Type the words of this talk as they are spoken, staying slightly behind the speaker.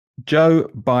Joe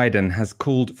Biden has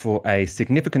called for a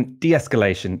significant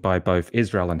de-escalation by both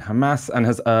Israel and Hamas and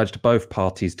has urged both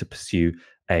parties to pursue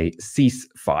a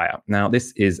ceasefire. Now,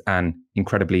 this is an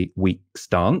incredibly weak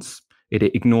stance. It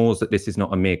ignores that this is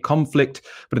not a mere conflict,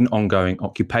 but an ongoing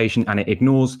occupation, and it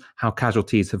ignores how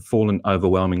casualties have fallen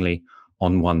overwhelmingly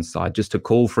on one side. Just to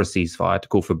call for a ceasefire, to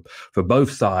call for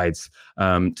both sides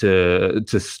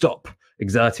to stop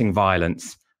exerting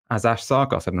violence, as Ash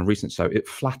Sarkar said in a recent show, it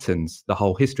flattens the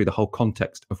whole history, the whole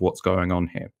context of what's going on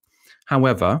here.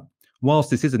 However, whilst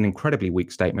this is an incredibly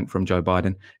weak statement from Joe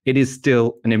Biden, it is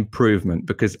still an improvement,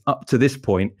 because up to this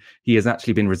point, he has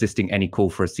actually been resisting any call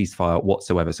for a ceasefire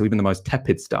whatsoever. So even the most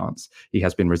tepid stance, he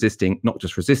has been resisting, not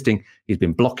just resisting, he's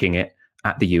been blocking it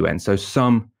at the UN. So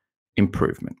some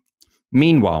improvement.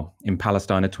 Meanwhile, in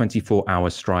Palestine, a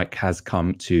 24-hour strike has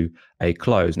come to a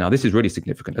close. Now, this is really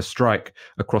significant. A strike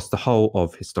across the whole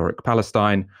of historic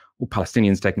Palestine, all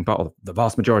Palestinians taking part, or the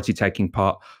vast majority taking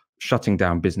part, shutting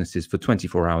down businesses for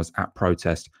 24 hours at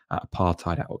protest, at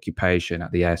apartheid, at occupation,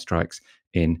 at the airstrikes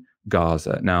in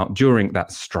Gaza. Now, during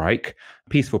that strike,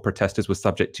 peaceful protesters were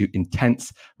subject to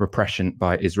intense repression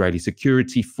by Israeli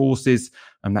security forces,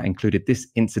 and that included this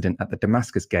incident at the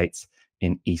Damascus gates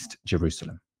in East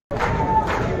Jerusalem.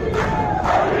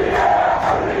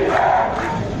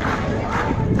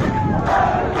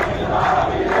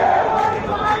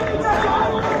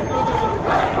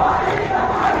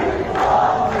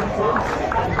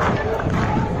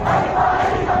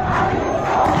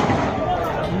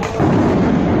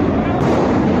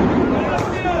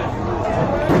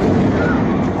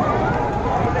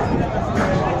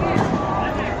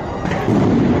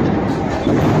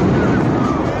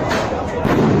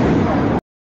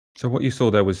 So what you saw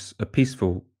there was a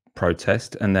peaceful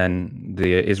protest, and then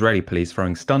the Israeli police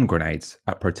throwing stun grenades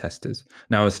at protesters.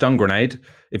 Now, a stun grenade,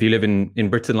 if you live in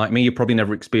Britain like me, you probably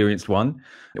never experienced one.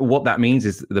 What that means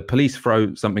is the police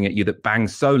throw something at you that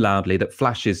bangs so loudly, that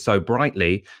flashes so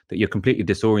brightly, that you're completely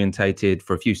disorientated.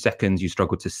 For a few seconds, you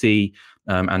struggle to see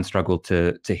and struggle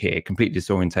to hear. Completely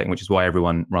disorientating, which is why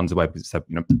everyone runs away, because it's so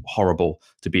horrible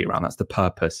to be around. That's the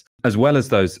purpose. As well as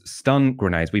those stun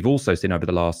grenades, we've also seen over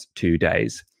the last 2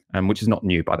 days, which is not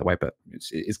new, by the way, but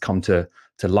it's come to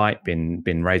light, been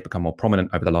raised, become more prominent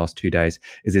over the last 2 days,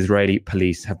 is Israeli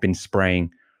police have been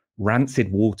spraying rancid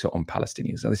water on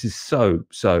Palestinians. Now, this is so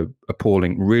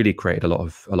appalling, really created a lot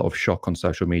of shock on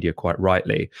social media, quite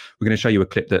rightly. We're going to show you a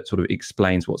clip that sort of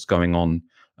explains what's going on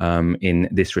in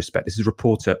this respect. This is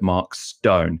reporter Mark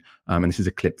Stone, and this is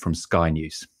a clip from Sky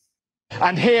News.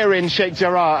 And here in Sheikh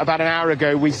Jarrah, about an hour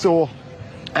ago, we saw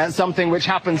something which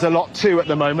happens a lot too at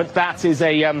the moment. That is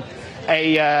a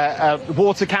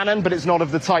water cannon, but it's not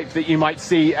of the type that you might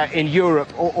see in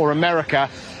Europe or America,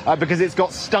 because it's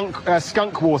got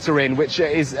skunk water in, which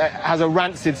has a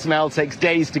rancid smell, takes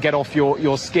days to get off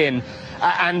your skin.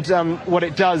 And what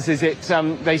it does is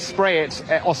they spray it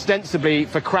ostensibly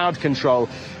for crowd control.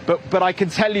 But I can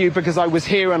tell you, because I was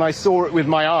here and I saw it with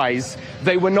my eyes,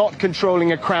 they were not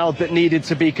controlling a crowd that needed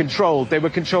to be controlled. They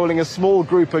were controlling a small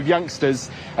group of youngsters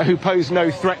who posed no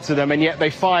threat to them, and yet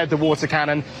they fired the water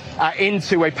cannon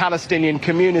into a Palestinian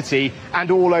community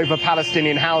and all over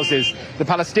Palestinian houses. The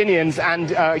Palestinians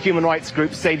and human rights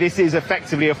groups say this is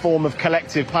effectively a form of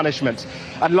collective punishment.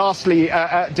 And lastly,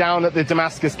 down at the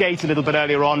Damascus gate a little bit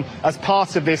earlier on, as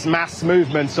part of this mass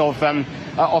movement of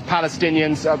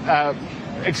Palestinians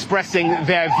expressing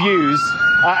their views,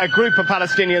 a group of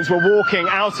Palestinians were walking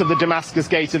out of the Damascus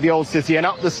gate of the old city and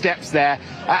up the steps there,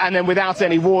 and then without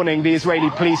any warning, the Israeli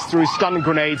police threw stun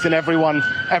grenades and everyone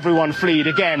fled.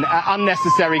 Again,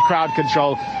 unnecessary crowd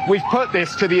control. We've put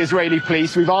this to the Israeli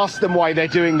police. We've asked them why they're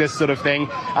doing this sort of thing,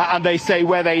 and they say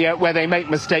where they make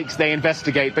mistakes, they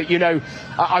investigate. But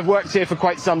I've worked here for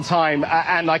quite some time,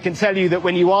 and I can tell you that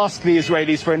when you ask the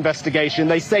Israelis for investigation,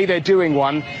 they say they're doing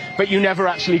one, but you never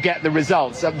actually get the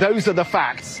results. Those are the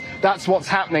facts. That's what's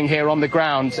happening here on the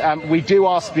ground. We do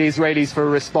ask the Israelis for a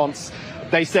response.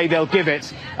 They say they'll give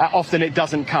it. Often it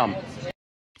doesn't come.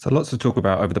 So lots to talk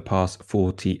about over the past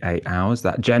 48 hours.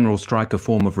 That general strike, a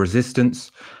form of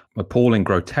resistance, appalling,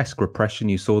 grotesque repression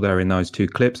you saw there in those two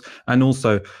clips, and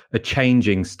also a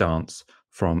changing stance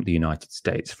from the United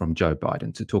States, from Joe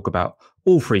Biden. To talk about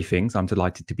all three things, I'm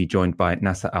delighted to be joined by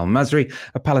Nasser Al-Masri,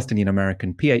 a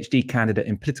Palestinian-American PhD candidate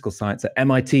in political science at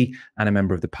MIT and a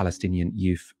member of the Palestinian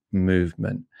Youth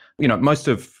Movement. Most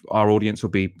of our audience will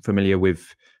be familiar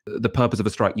with the purpose of a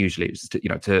strike. Usually it's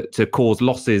to cause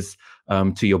losses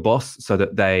to your boss so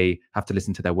that they have to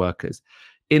listen to their workers.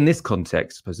 In this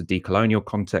context, I suppose a decolonial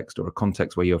context, or a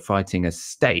context where you're fighting a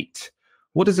state,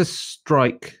 what does a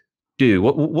strike do?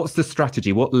 What's the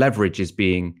strategy? What leverage is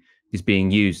being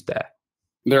used there?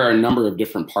 There are a number of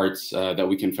different parts that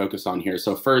we can focus on here.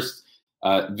 So first,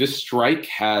 this strike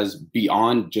has,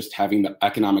 beyond just having the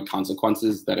economic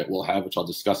consequences that it will have, which I'll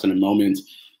discuss in a moment,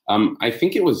 I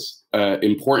think it was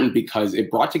important because it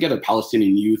brought together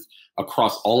Palestinian youth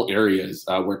across all areas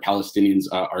where Palestinians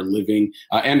are living,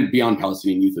 and beyond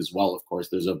Palestinian youth as well, of course.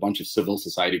 There's a bunch of civil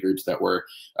society groups that were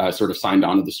sort of signed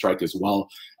on to the strike as well.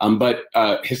 But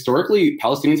historically,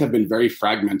 Palestinians have been very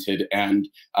fragmented, and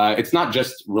it's not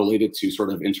just related to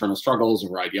sort of internal struggles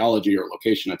or ideology or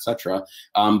location, etc.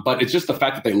 But it's just the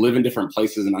fact that they live in different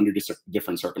places and under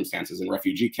different circumstances, in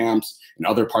refugee camps, in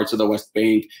other parts of the West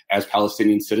Bank, as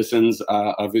Palestinian citizens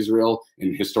of Israel,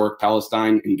 in historic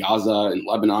Palestine, in Gaza, in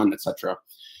Lebanon, etc.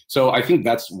 So I think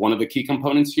that's one of the key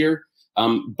components here.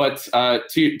 But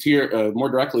to your more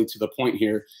directly to the point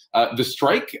here, the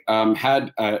strike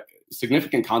had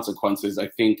significant consequences, I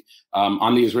think,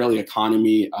 on the Israeli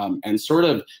economy, and sort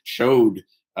of showed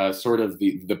sort of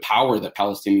the power that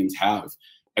Palestinians have.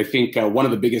 I think one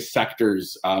of the biggest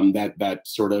sectors that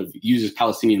sort of uses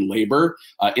Palestinian labor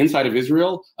inside of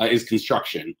Israel is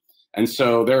construction. And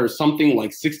so there are something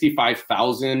like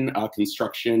 65,000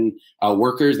 construction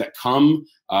workers that come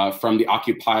from the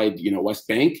occupied, West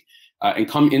Bank and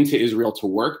come into Israel to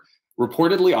work.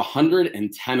 Reportedly,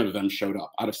 110 of them showed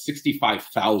up out of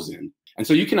 65,000. And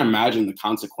so you can imagine the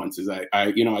consequences.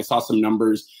 I saw some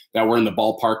numbers that were in the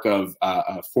ballpark of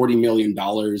 $40 million,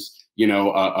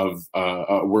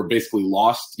 were basically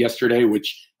lost yesterday,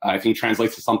 which I think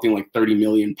translates to something like 30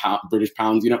 million British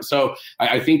pounds. So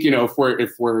I think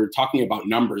if we're talking about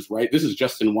numbers, right, this is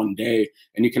just in one day,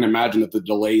 and you can imagine that the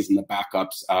delays and the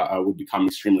backups would become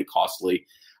extremely costly.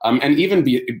 And even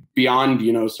beyond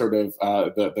sort of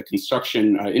the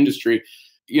construction industry,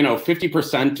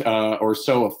 50% or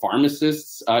so of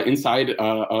pharmacists inside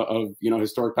of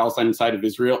historic Palestine, inside of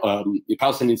Israel,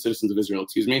 Palestinian citizens of Israel,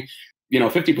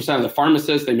 50% of the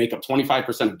pharmacists, they make up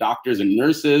 25% of doctors and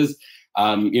nurses.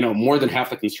 More than half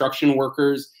the construction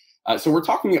workers. So we're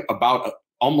talking about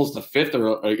almost a fifth,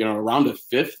 or around a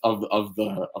fifth of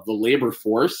the labor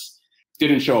force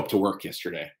didn't show up to work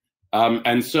yesterday.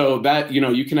 And so that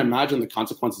you can imagine the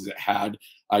consequences it had.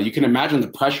 You can imagine the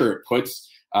pressure it puts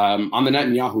on the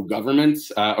Netanyahu government,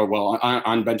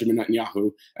 on Benjamin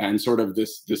Netanyahu, and sort of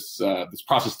this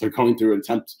process they're going through, an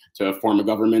attempt to form a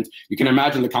government. You can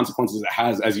imagine the consequences it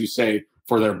has, as you say,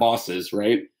 for their bosses,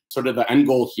 right? Sort of the end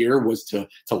goal here was to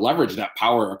leverage that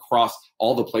power across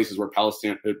all the places where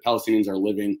Palestinians are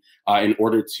living in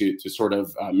order to sort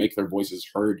of make their voices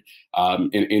heard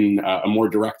in a more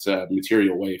direct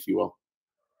material way, if you will.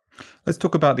 Let's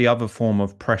talk about the other form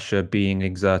of pressure being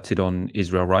exerted on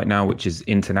Israel right now, which is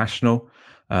international.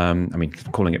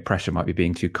 Calling it pressure might be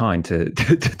being too kind to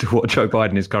what Joe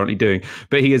Biden is currently doing.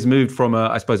 But he has moved from,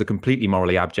 I suppose, a completely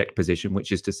morally abject position,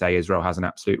 which is to say Israel has an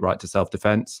absolute right to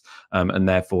self-defense, and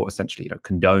therefore essentially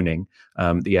condoning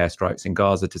the airstrikes in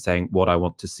Gaza, to saying what I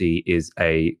want to see is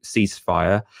a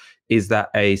ceasefire. Is that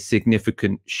a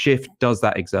significant shift? Does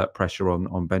that exert pressure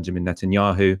on Benjamin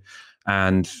Netanyahu?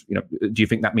 And do you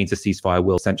think that means a ceasefire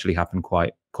will essentially happen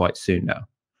quite soon now?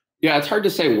 Yeah, it's hard to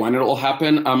say when it will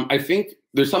happen. I think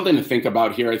there's something to think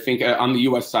about here. I think on the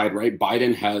U.S. side, right,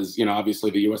 Biden has, obviously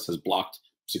the U.S. has blocked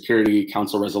Security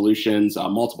Council resolutions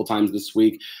multiple times this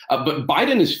week. But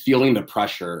Biden is feeling the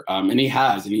pressure, and he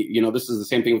has. And this is the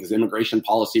same thing with his immigration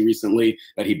policy recently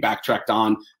that he backtracked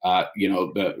on. We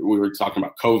were talking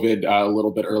about COVID a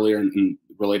little bit earlier and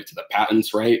related to the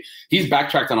patents, right? He's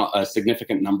backtracked on a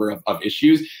significant number of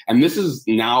issues, and this is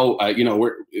now,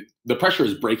 the pressure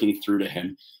is breaking through to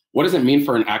him. What does it mean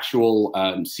for an actual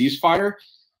ceasefire?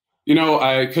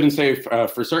 I couldn't say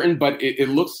for certain, but it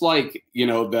looks like,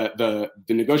 the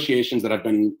negotiations that have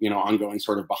been, ongoing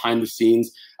sort of behind the scenes,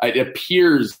 it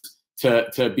appears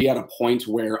to be at a point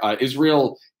where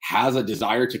Israel has a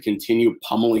desire to continue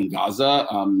pummeling Gaza,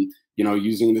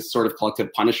 using this sort of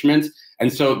collective punishment.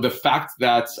 And so the fact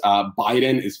that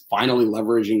Biden is finally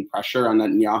leveraging pressure on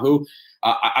Netanyahu,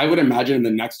 I would imagine in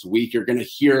the next week, you're going to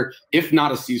hear, if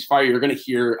not a ceasefire, you're going to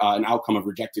hear an outcome of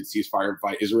rejected ceasefire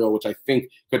by Israel, which I think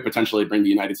could potentially bring the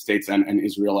United States and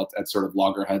Israel at sort of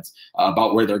loggerheads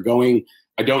about where they're going.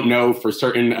 I don't know for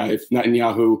certain if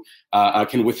Netanyahu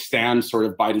can withstand sort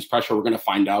of Biden's pressure. We're going to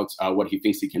find out what he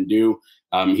thinks he can do.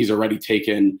 He's already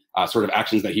taken sort of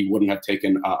actions that he wouldn't have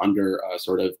taken under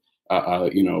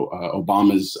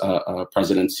Obama's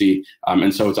presidency,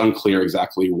 and so it's unclear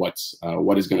exactly what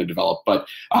is going to develop. But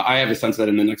I have a sense that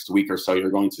in the next week or so,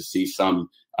 you're going to see some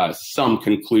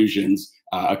conclusions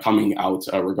coming out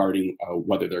regarding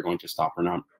whether they're going to stop or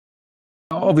not.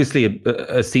 Obviously,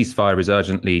 a ceasefire is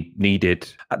urgently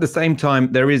needed. At the same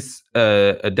time, there is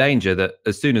a danger that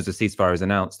as soon as a ceasefire is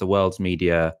announced, the world's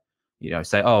media,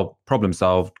 say, "Oh, problem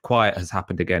solved. Quiet has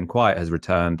happened again. Quiet has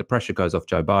returned." The pressure goes off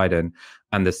Joe Biden,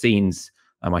 and the scenes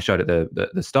I showed at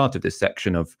the start of this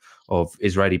section of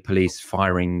Israeli police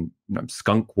firing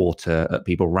skunk water at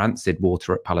people, rancid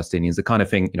water at Palestinians, the kind of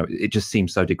thing. It just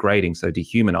seems so degrading, so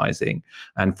dehumanizing,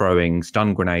 and throwing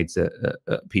stun grenades at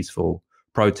peaceful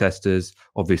protesters,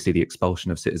 obviously the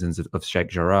expulsion of citizens of Sheikh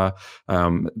Jarrah.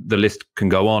 The list can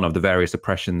go on of the various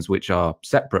oppressions which are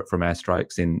separate from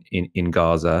airstrikes in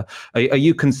Gaza. Are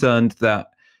you concerned that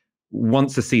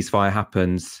once a ceasefire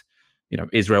happens,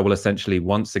 Israel will essentially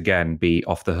once again be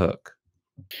off the hook?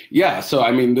 Yeah, so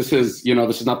I mean, this is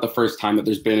not the first time that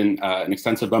there's been an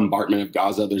extensive bombardment of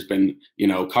Gaza. There's been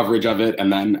coverage of it,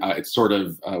 and then it sort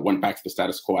of went back to the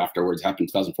status quo afterwards. It happened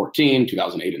in 2014,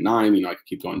 2008, and 2009. I could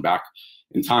keep going back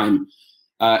in time,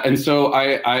 and so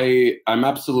I'm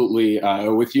absolutely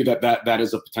with you that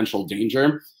is a potential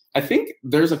danger. I think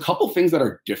there's a couple things that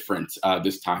are different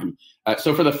this time.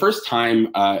 So for the first time,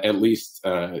 at least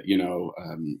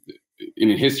in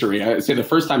history, I say the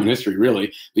first time in history,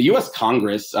 really, the U.S.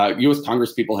 Congress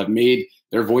people have made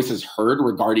their voices heard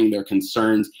regarding their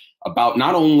concerns about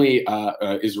not only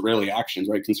Israeli actions,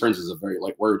 right? Concerns is a very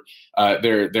light word.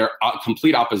 Their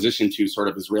complete opposition to sort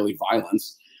of Israeli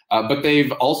violence, but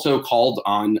they've also called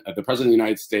on the President of the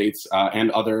United States and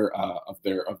other of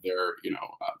their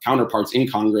counterparts in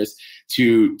Congress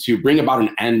to bring about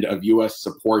an end of U.S.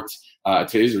 support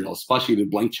to Israel, especially the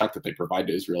blank check that they provide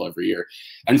to Israel every year.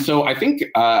 And so I think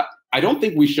I don't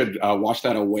think we should wash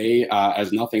that away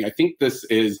as nothing. I think this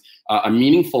is a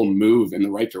meaningful move in the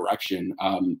right direction.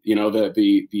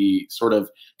 The sort of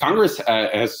Congress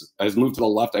has moved to the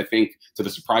left, I think, to the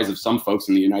surprise of some folks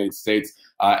in the United States.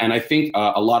 And I think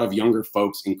a lot of younger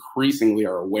folks increasingly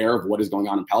are aware of what is going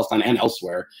on in Palestine and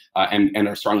elsewhere, and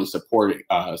are strongly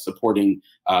supporting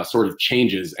sort of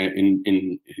changes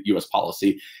in U.S.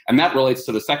 policy. And that relates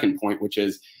to the second point, which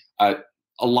is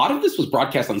a lot of this was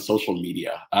broadcast on social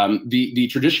media. The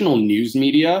traditional news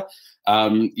media,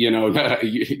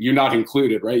 you're not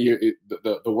included, right?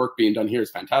 The work being done here is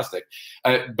fantastic.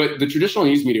 But the traditional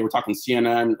news media, we're talking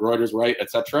CNN, Reuters, right, et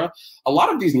cetera. A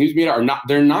lot of these news media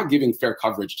they're not giving fair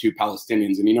coverage to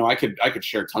Palestinians. And, I could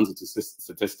share tons of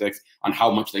statistics on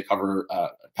how much they cover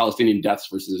Palestinian deaths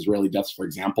versus Israeli deaths, for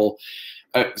example.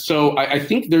 So I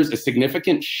think there's a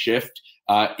significant shift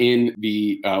in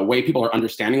the way people are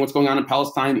understanding what's going on in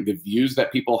Palestine, the views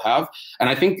that people have. And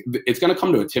I think it's going to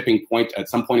come to a tipping point at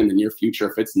some point in the near future.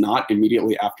 If it's not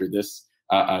immediately after this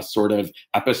sort of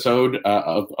episode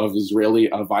of Israeli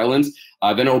violence,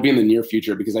 then it will be in the near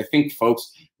future, because I think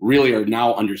folks really are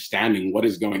now understanding what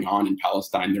is going on in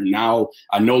Palestine. They're now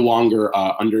no longer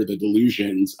under the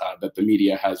delusions that the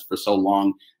media has for so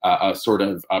long sort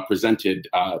of presented,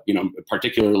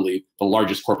 particularly the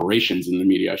largest corporations in the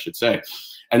media, I should say.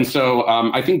 And so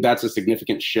I think that's a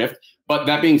significant shift. But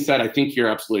that being said, I think you're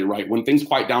absolutely right. When things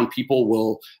quiet down, people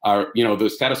will,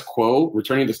 the status quo,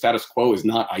 returning to the status quo is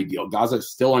not ideal. Gaza is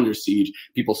still under siege.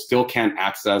 People still can't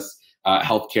access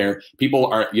healthcare. People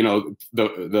are,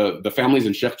 the families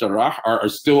in Sheikh Jarrah are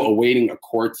still awaiting a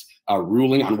court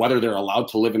ruling on whether they're allowed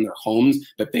to live in their homes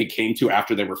that they came to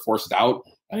after they were forced out,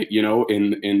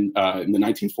 in the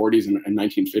 1940s and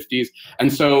 1950s.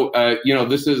 And so,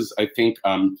 this is, I think,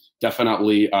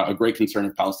 definitely a great concern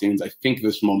of Palestinians. I think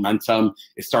this momentum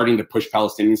is starting to push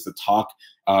Palestinians to talk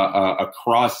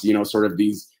across, sort of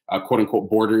these quote unquote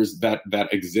borders that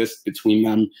exist between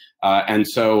them. And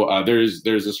so there's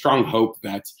a strong hope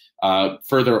that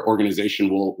further organization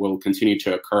will continue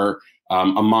to occur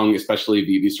among especially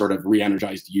the sort of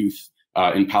re-energized youth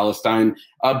in Palestine.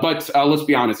 But let's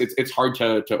be honest, it's hard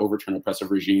to overturn oppressive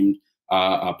regime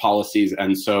policies.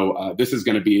 And so this is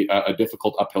going to be a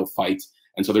difficult uphill fight.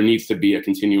 And so there needs to be a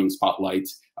continuing spotlight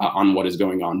on what is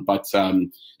going on. But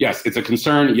yes, it's a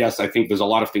concern. Yes, I think there's a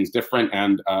lot of things different.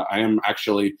 And I am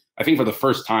actually, I think for the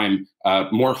first time,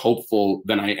 more hopeful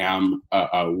than I am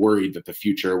worried that the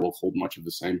future will hold much of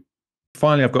the same.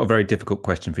 Finally, I've got a very difficult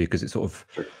question for you, because it sort of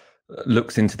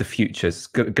looks into the future. It's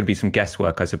going to be some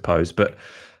guesswork, I suppose. But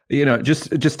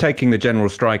just taking the general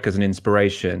strike as an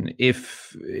inspiration,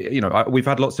 if we've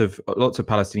had lots of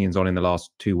Palestinians on in the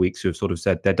last 2 weeks who have sort of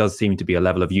said there does seem to be a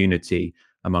level of unity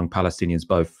among Palestinians,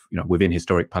 both within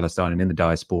historic Palestine and in the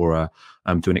diaspora,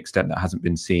 to an extent that hasn't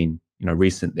been seen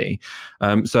recently.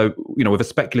 So with a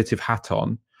speculative hat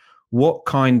on, what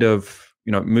kind of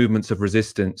movements of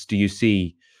resistance do you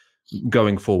see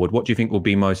going forward? What do you think will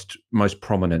be most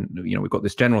prominent? We've got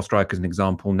this general strike as an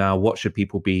example now. What should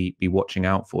people be watching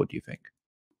out for, do you think?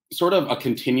 sort of a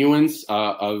continuance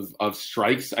of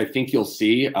strikes. I think you'll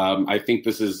see. I think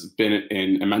this has been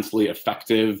an immensely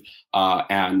effective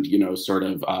and sort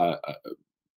of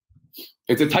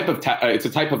it's a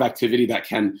type of activity that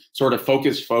can sort of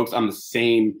focus folks on the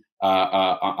same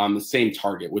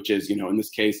target, which is, in this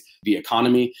case, the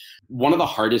economy. One of the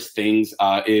hardest things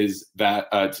is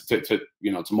that to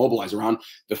mobilize around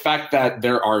the fact that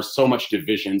there are so much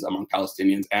divisions among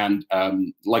Palestinians, and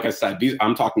like I said,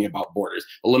 I'm talking about borders,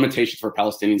 the limitations for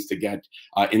Palestinians to get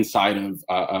inside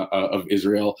of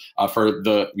Israel, for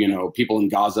the people in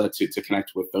Gaza to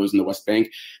connect with those in the West Bank.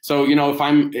 So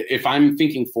if I'm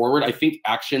thinking forward, I think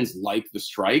actions like the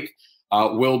strike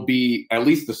will be at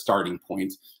least the starting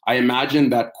point. I imagine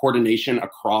that coordination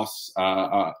across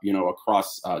time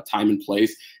and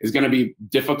place is going to be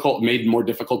made more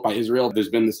difficult by Israel. There's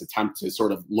been this attempt to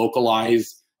sort of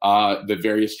localize the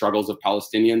various struggles of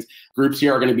Palestinians. Groups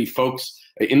here are going to be folks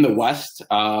in the West,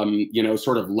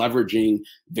 sort of leveraging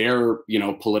their,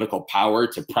 political power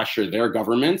to pressure their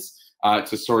governments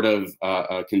to sort of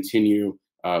continue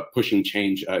pushing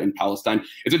change in Palestine.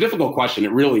 It's a difficult question.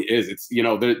 It really is. It's,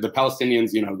 the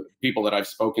Palestinians, the people that I've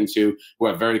spoken to who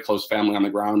have very close family on the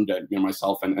ground,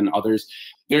 myself and others,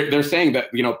 they're saying that,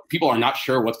 people are not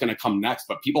sure what's going to come next,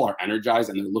 but people are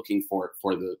energized and they're looking for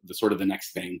the sort of the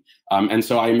next thing. And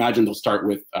so I imagine they'll start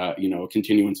with, a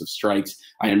continuance of strikes.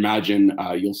 I imagine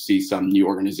you'll see some new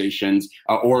organizations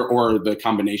or the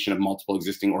combination of multiple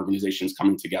existing organizations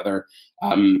coming together.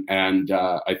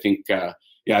 I think,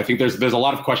 I think there's a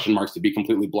lot of question marks, to be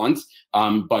completely blunt,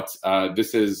 but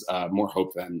this is more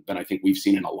hope than I think we've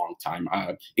seen in a long time,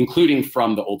 including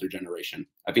from the older generation.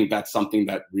 I think that's something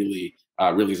that really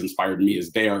has inspired me,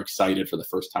 is they are excited for the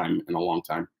first time in a long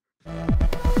time.